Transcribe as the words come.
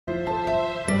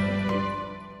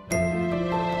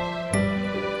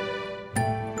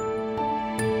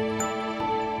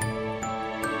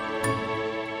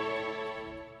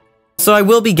So I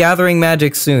will be gathering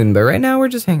magic soon, but right now we're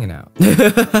just hanging out.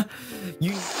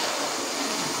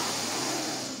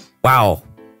 Wow.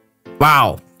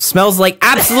 Wow. Smells like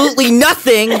absolutely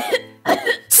nothing.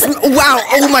 Wow.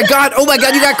 Oh my god. Oh my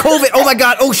god. You got COVID. Oh my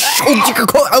god. Oh,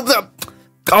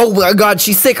 oh my god.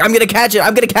 She's sick. I'm gonna catch it.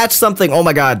 I'm gonna catch something. Oh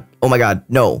my god. Oh my god.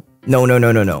 No. No, no,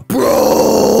 no, no, no.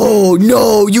 Bro.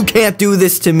 No. You can't do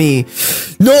this to me.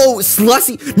 No,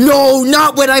 Slushy. No,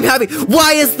 not when I'm having.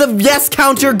 Why is the yes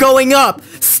counter going up?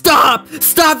 Stop.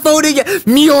 Stop voting.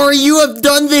 Miori, you have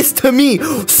done this to me.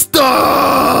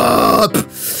 Stop.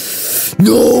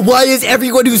 No, why is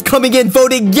everyone who's coming in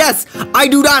voting yes? I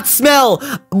do not smell.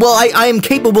 Well, I am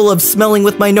capable of smelling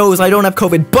with my nose. I don't have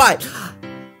COVID, but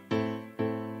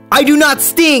I do not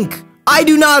stink. I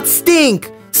do not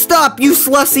stink. Stop, you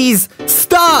slussies.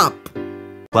 Stop.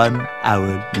 1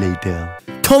 hour later.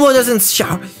 Tomo doesn't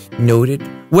shower. Noted.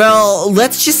 Well,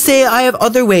 let's just say I have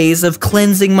other ways of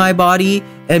cleansing my body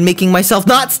and making myself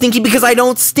not stinky because I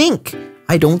don't stink.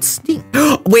 I don't stink.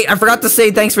 Wait, I forgot to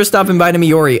say thanks for stopping by to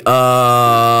Miori.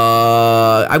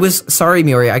 I was sorry,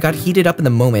 Miori. I got heated up in the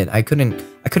moment. I couldn't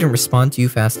respond to you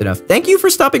fast enough. Thank you for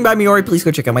stopping by, Miori. Please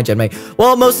go check out my genmate.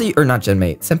 Well, mostly, or not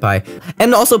genmate, senpai.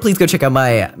 And also, please go check out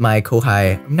my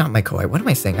kohai. Not my kohai. What am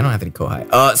I saying? I don't have any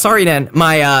kohai. Sorry, Nen.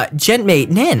 My genmate,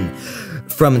 Nen,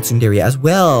 from Tsunderia as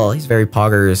well. He's very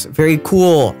poggers. Very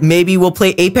cool. Maybe we'll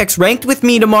play Apex Ranked with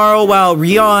me tomorrow while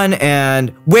Rion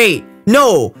and... Wait.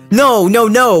 No, no, no,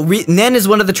 no. Nen is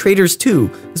one of the traitors too,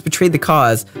 who's betrayed the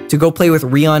cause to go play with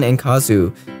Rion and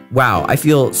Kazu. Wow, I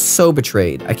feel so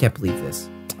betrayed. I can't believe this.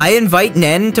 I invite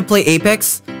Nen to play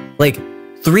Apex like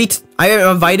I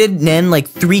invited Nen like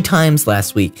 3 times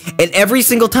last week, and every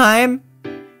single time,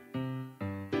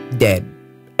 dead.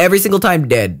 Every single time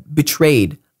dead,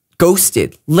 betrayed,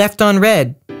 ghosted, left on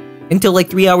red, until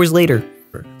like 3 hours later.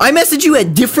 I message you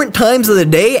at different times of the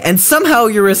day, and somehow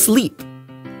you're asleep.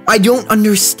 I don't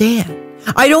understand.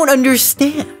 I don't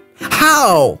understand.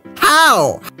 How?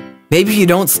 How? Maybe if you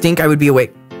don't stink, I would be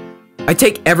awake. I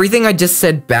take everything I just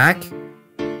said back.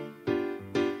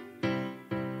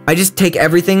 I just take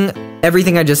everything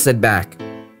I just said back.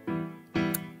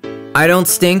 I don't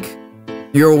stink.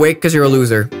 You're awake because you're a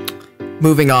loser.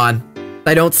 Moving on.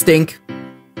 I don't stink.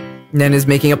 Nen is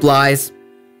making up lies.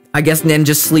 I guess Nen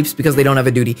just sleeps because they don't have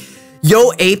a duty.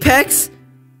 Yo, Apex?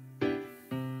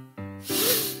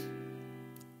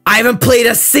 I haven't played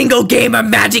a single game of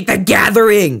Magic the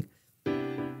Gathering.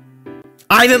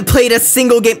 I haven't played a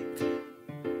single game.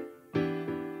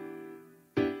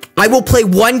 I will play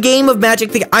 1 game of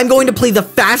Magic the... I'm going to play the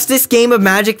fastest game of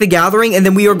Magic the Gathering, and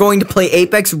then we are going to play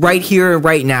Apex right here and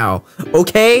right now.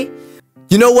 Okay?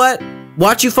 You know what?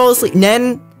 Watch you fall asleep.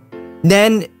 Nen,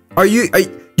 do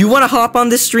you want to hop on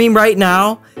this stream right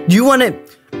now? Do you want to...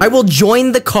 I will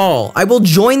join the call. I will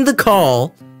join the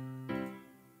call.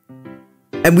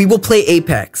 And we will play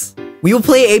Apex. We will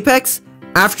play Apex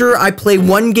after I play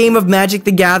 1 game of Magic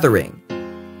the Gathering.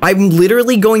 I'm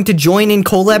literally going to join in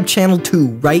Collab Channel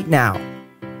 2 right now.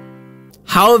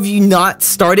 How have you not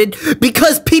started?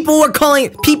 Because people were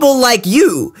calling people like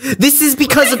you. This is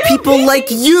because of people like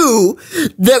you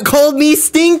that called me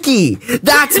stinky.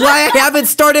 That's why I haven't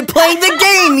started playing the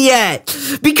game yet.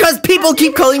 Because people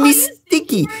keep calling me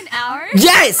stinky.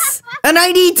 Yes! And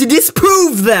I need to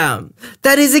disprove them.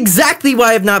 That is exactly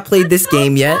why I have not played this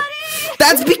game yet.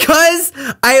 That's because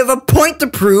I have a point to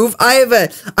prove. I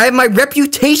have my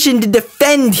reputation to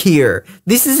defend here.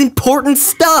 This is important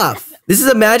stuff. This is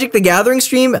a Magic the Gathering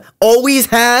stream. Always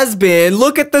has been.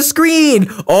 Look at the screen.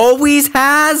 Always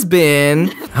has been.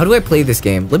 How do I play this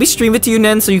game? Let me stream it to you,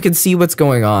 Nen, so you can see what's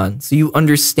going on. So you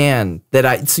understand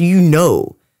that so you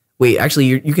know. Wait, actually,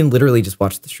 you can literally just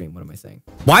watch the stream. What am I saying?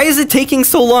 Why is it taking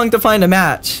so long to find a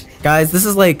match? Guys, this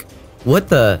is like, what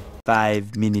the?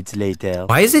 5 minutes later.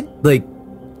 Why is it like,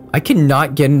 I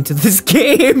cannot get into this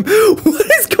game? What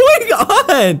is going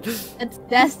on? It's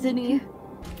destiny.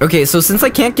 Okay, so since I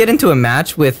can't get into a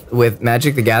match with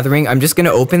Magic the Gathering, I'm just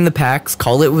gonna open the packs,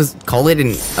 call it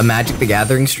a Magic the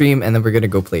Gathering stream, and then we're gonna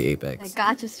go play Apex. I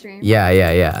gotcha stream. Yeah.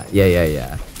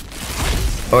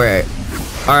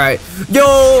 Alright.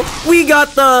 Yo, we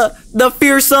got the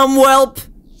fearsome whelp.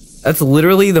 That's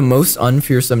literally the most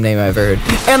unfearsome name I've heard.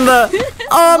 And the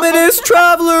ominous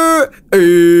traveler.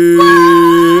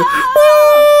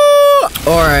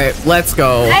 Alright, let's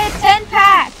go. I had 10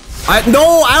 packs.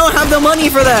 No, I don't have the money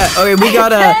for that. Okay,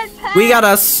 we got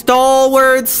a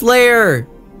stalwart slayer.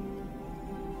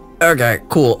 Okay,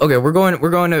 cool. Okay, we're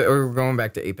going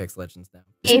back to Apex Legends now.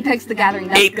 Apex the Gathering,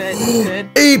 that's good.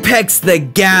 Apex the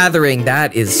Gathering,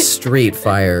 that is straight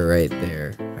fire right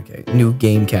there. Okay, new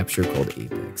game capture called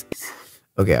Apex.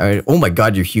 Okay, all right. Oh my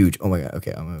god, you're huge. Oh my god.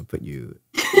 Okay, I'm gonna put you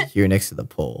here next to the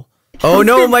pole. Oh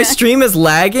no, my stream is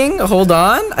lagging. Hold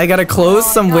on. I gotta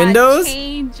close some windows.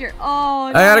 Change your,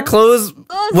 I gotta close.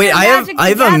 Wait, I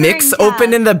have a mix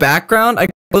open in the background. I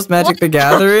closed Magic the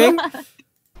Gathering.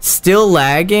 Still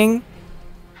lagging?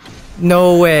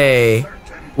 No way.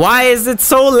 Why is it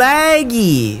so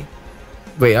laggy?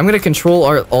 Wait, I'm gonna control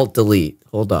alt delete.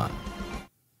 Hold on.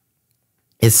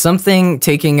 Is something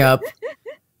taking up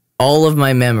all of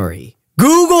my memory?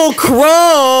 Google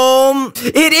Chrome!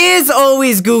 It is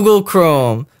always Google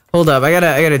Chrome. Hold up, I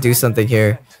gotta do something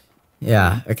here.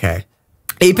 Yeah, okay.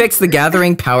 Apex the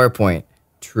Gathering PowerPoint.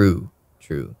 True.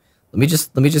 Let me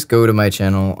just go to my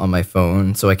channel on my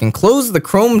phone so I can close the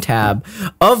Chrome tab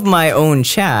of my own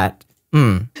chat.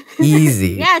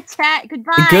 Easy. Yeah, chat.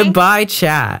 Goodbye. Goodbye,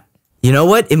 chat. You know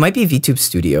what? It might be VTube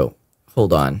Studio.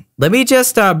 Hold on. Let me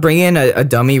just bring in a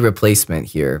dummy replacement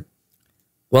here.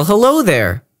 Well, hello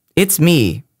there. It's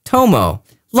me, Tomo.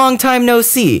 Long time no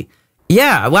see.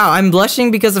 Yeah, wow, I'm blushing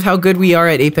because of how good we are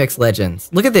at Apex Legends.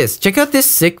 Look at this. Check out this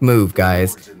sick move,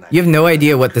 guys. You have no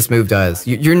idea what this move does.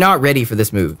 You're not ready for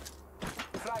this move.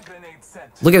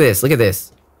 Look at this. Look at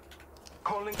this.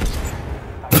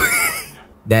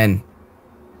 Then.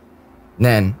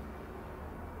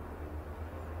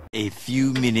 A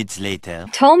few minutes later.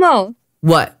 Tomo,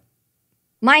 What?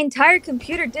 my entire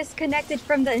computer disconnected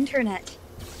from the internet.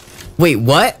 Wait,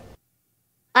 what?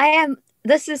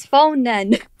 This is phone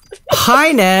Nen.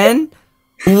 Hi, Nan.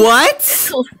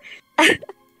 What?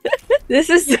 This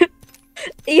is,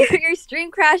 your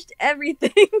stream crashed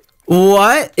everything.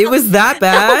 What? It was that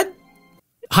bad?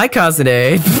 Hi,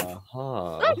 Kazune.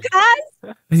 Oh,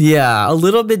 guys. Yeah, a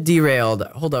little bit derailed.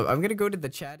 Hold up, I'm gonna go to the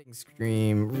chatting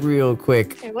screen real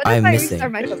quick. Okay, what if I'm I missing.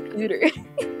 restart my computer?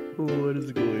 What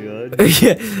is going on?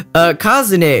 Yeah.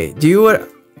 Kazune, do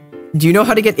you know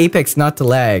how to get Apex not to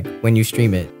lag when you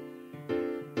stream it?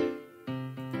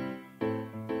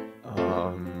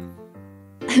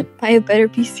 Buy a better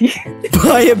PC.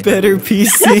 Buy a better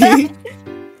PC.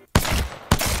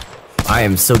 I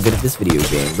am so good at this video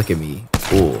game. Look at me.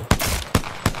 Oh.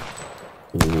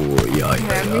 Oh, yeah.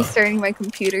 I'm restarting my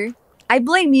computer. I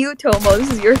blame you, Tomo.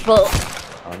 This is your fault.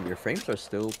 Your frames are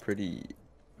still pretty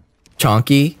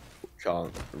Chonky?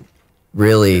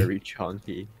 Really? very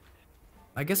chunky.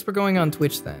 I guess we're going on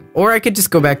Twitch then. Or I could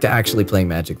just go back to actually playing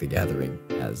Magic the Gathering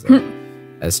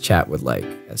as chat would like.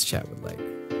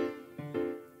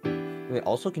 Wait,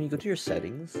 also, can you go to your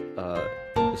settings?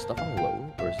 Is stuff on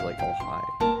low or is it like all high?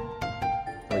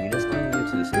 Oh, you just need to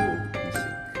disable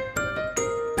desync.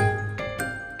 I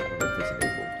don't know if it's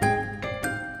enabled.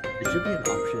 There should be an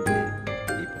option in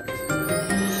Apex.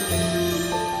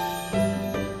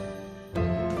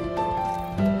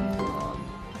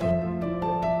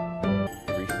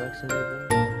 Reflex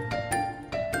enabled.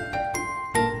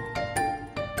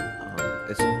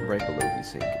 It's right below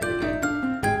desync in the game.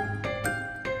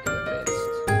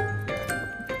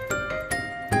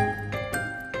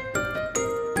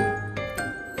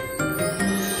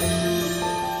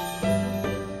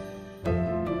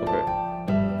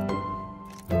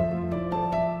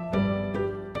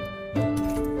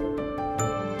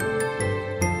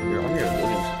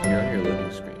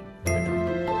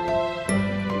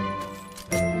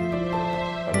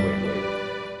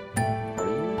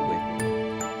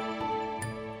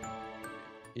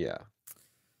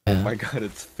 Oh my god,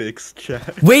 it's fixed,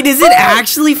 chat. Wait, is it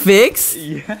actually fixed?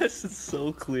 Yes, it's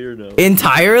so clear now.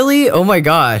 Entirely? Oh my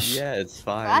gosh. Yeah, it's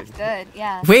fine. That's good.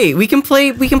 Yeah. Wait, we can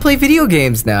play video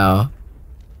games now.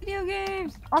 Video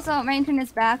games. Also, my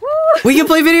internet's back. Woo! We can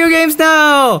play video games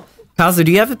now. Kazu,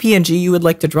 do you have a PNG you would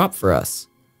like to drop for us?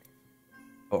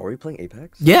 Oh, are we playing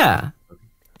Apex? Yeah.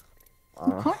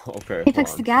 Okay.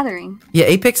 Apex the Gathering. Yeah,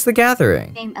 Apex the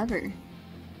Gathering. Game ever.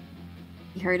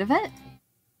 You heard of it?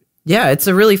 Yeah, it's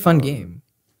a really fun game.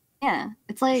 Yeah.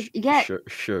 It's like you get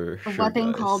Sure, a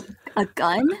weapon called a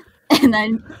gun, and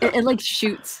then it like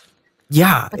shoots.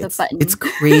 Yeah, With a button. it's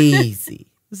crazy.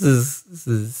 This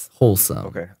is wholesome.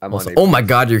 Okay, I'm wholesome. on Apex. Oh my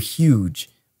god, you're huge.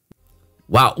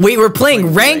 Wow. Wait, we're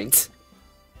playing ranked?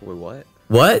 Wait, what?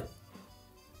 What?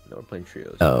 No, we're playing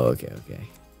trios. Oh, okay.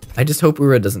 I just hope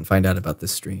Ura doesn't find out about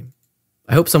this stream.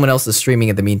 I hope someone else is streaming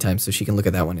in the meantime so she can look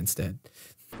at that one instead.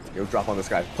 Yo, drop on this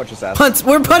guy. Punch his ass. Punch!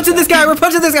 We're punching this guy! We're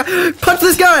punching this guy! Punch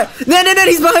this guy! No,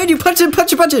 he's behind you! Punch him!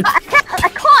 Punch him! I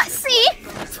can't see!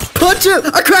 Punch him!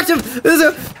 I cracked him!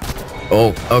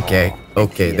 Oh, okay.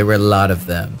 There were a lot of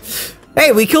them.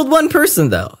 Hey, we killed one person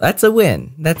though. That's a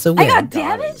win. I got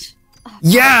damage?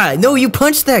 Yeah! No, you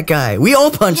punched that guy. We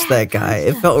all punched that guy.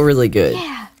 It felt really good.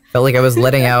 Yeah. Felt like I was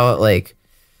letting out, like,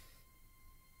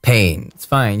 pain. It's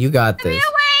fine. You got this. Get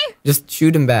away! Just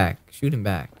shoot him back. Shoot him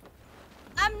back.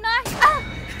 I'm not. Ah!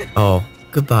 Oh,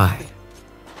 goodbye.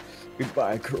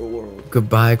 Goodbye, cruel world.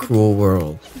 Goodbye, cruel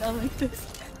world. Not like this.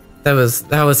 That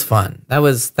was fun. That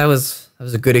was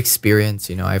a good experience,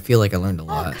 you know. I feel like I learned a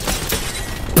lot.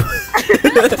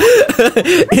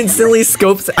 Instantly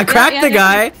scopes. I cracked the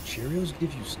guy. Cheerios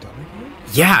give you stomach ache?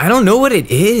 Yeah, I don't know what it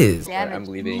is. Alright, I'm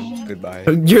leaving. Goodbye.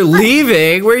 You're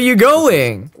leaving? Where are you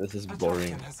going? This is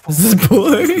boring. This is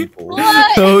boring. People.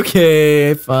 What?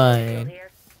 Okay, fine.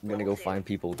 I'm gonna go find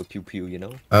people to pew pew, you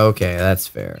know? Okay, that's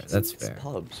fair. That's It's fair.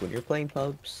 pubs. When you're playing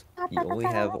pubs, you only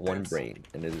have one brain,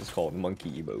 and it is called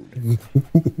monkey mode.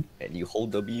 And you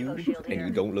hold W, and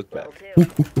you don't look back.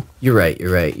 You're right.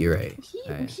 You're right. You're right.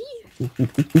 Alright.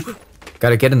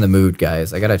 Gotta get in the mood,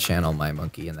 guys. I gotta channel my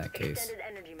monkey in that case.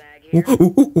 How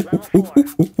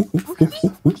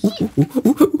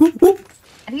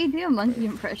do you do a monkey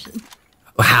impression?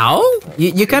 How?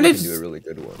 You kind of can do a really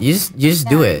good one. you just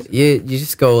do it. You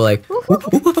just go like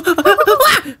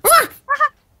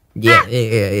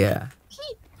yeah.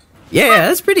 Yeah,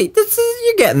 that's pretty.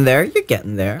 You're getting there. You're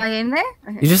getting there. Are you in there?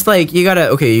 Okay. You just like you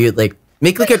gotta you like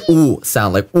make like an ooh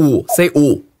sound like ooh. Say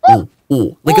ooh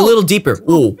ooh like a little deeper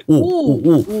ooh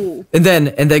ooh. And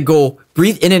then go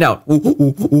breathe in and out. Ooh, ooh,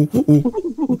 ooh, ooh, ooh.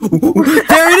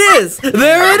 There it is.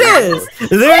 There it is.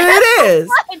 There it is.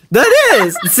 That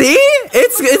is. See?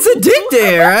 It's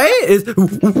addicting, right?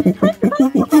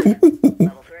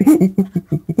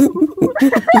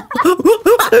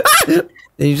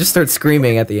 And you just start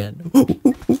screaming at the end.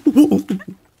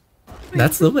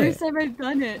 That's the way. First time I've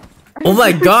done it. Oh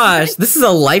my gosh, this is a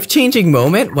life-changing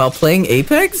moment while playing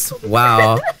Apex?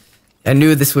 Wow. I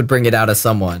knew this would bring it out of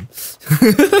someone.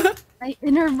 My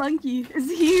inner monkey is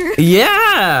here.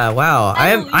 Yeah, wow.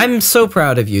 I'm so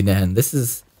proud of you, Nen. This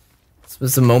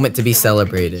was a moment to be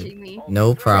celebrated.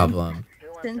 No problem.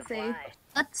 Sensei,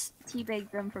 let's teabag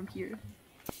them from here.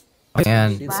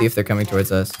 And see if they're coming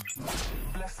towards us.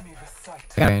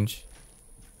 Range.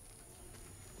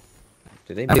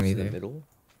 Did they I don't mix in the either. middle?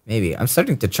 Maybe. I'm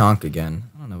starting to chonk again.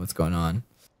 I don't know what's going on.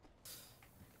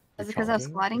 Is it because I was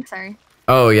squatting? Sorry.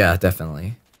 Oh yeah,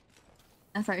 definitely.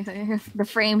 I'm sorry. The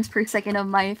frames per second of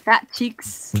my fat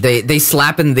cheeks They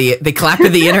clap in the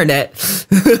internet.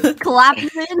 collapsing.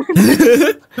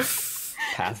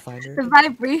 Pathfinder? The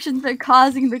vibrations are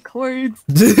causing the cords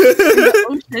in the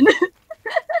ocean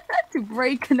to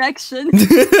break connection.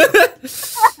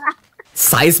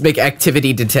 Seismic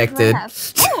activity detected.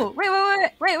 Oh,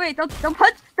 wait! Don't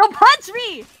punch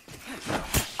me!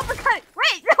 Uppercut!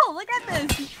 Wait, no, look at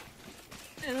this.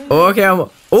 Oh, okay.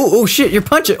 Oh shit! You're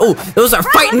punching. Oh, those are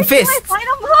fighting fists.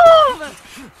 Final move.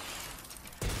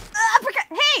 Uppercut!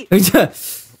 Hey!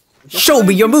 Show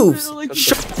me your moves.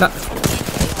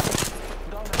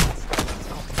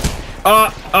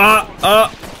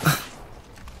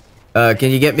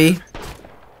 Can you get me?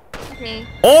 Okay.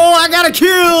 Oh, I got a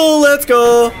kill! Let's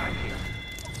go!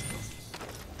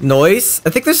 Noise? I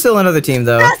think there's still another team,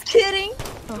 though. Just kidding!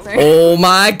 Oh, sorry. Oh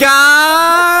my god!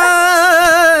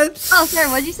 Oh, sorry,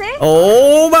 what'd you say?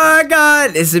 Oh my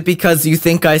god! Is it because you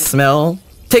think I smell?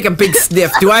 Take a big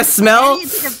sniff. Do I smell? I need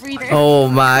to take a breather. Oh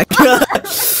my god.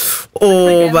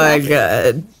 Oh my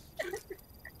god.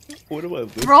 What am I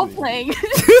listening? Role playing.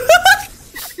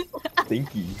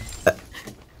 Stinky.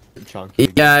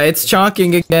 Chonky. Yeah, it's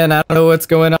chonking again. I don't know what's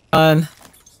going on.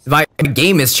 My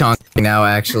game is chonking now,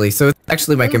 actually. So it's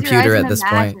actually my Close your computer eyes at and this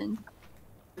point. imagine.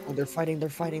 Oh, they're fighting.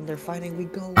 We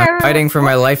go. I'm fighting for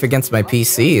my life against my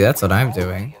PC. That's what I'm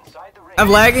doing. I'm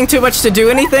lagging too much to do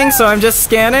anything, so I'm just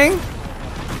scanning.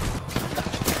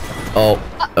 Oh,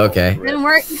 okay. Didn't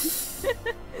work.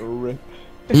 Rip.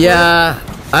 Yeah,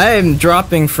 I'm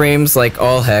dropping frames like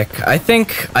all heck. I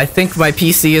think my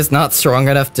PC is not strong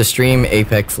enough to stream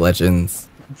Apex Legends.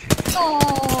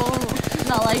 Oh,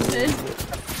 not like this.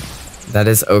 That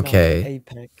is okay.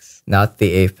 Apex. Not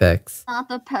the Apex. Not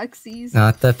the Pexies.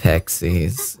 Not the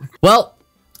Pexies. Well,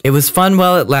 it was fun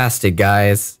while it lasted,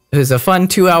 guys. It was a fun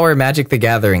 2-hour Magic the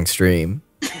Gathering stream.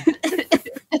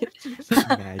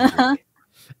 Magic.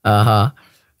 Uh-huh.